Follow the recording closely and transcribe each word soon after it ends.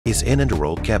is an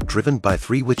underworld cab driven by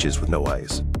 3 witches with no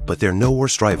eyes. But they're no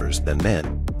worse drivers than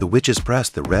men. The witches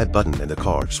pressed the red button and the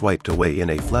car swiped away in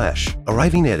a flash,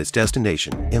 arriving at its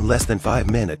destination in less than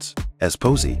 5 minutes. As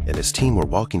Percy and his team were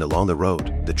walking along the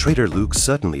road, the traitor Luke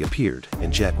suddenly appeared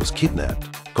and Jack was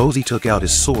kidnapped. Percy took out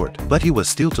his sword, but he was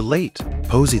still too late.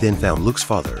 Percy then found Luke's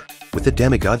father. With the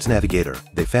demigod's navigator,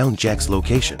 they found Jack's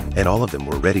location, and all of them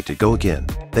were ready to go again.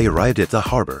 They arrived at the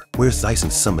harbor, where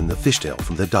Thyson summoned the fishtail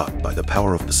from the dock by the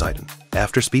power of Poseidon.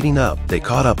 After speeding up, they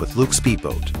caught up with Luke's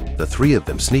speedboat. The 3 of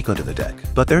them sneak onto the deck,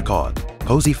 but they're caught.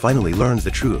 Percy finally learns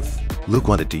the truth. Luke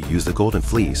wanted to use the Golden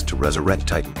Fleece to resurrect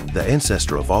Titan, the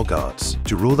ancestor of all gods,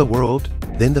 to rule the world.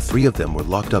 Then the 3 of them were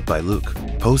locked up by Luke.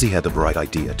 Percy had the bright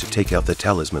idea to take out the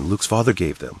talisman Luke's father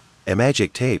gave them. A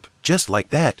magic tape. Just like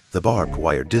that, the barbed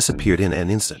wire disappeared in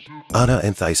an instant. Anna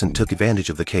and Thyson took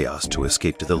advantage of the chaos to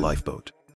escape to the lifeboat.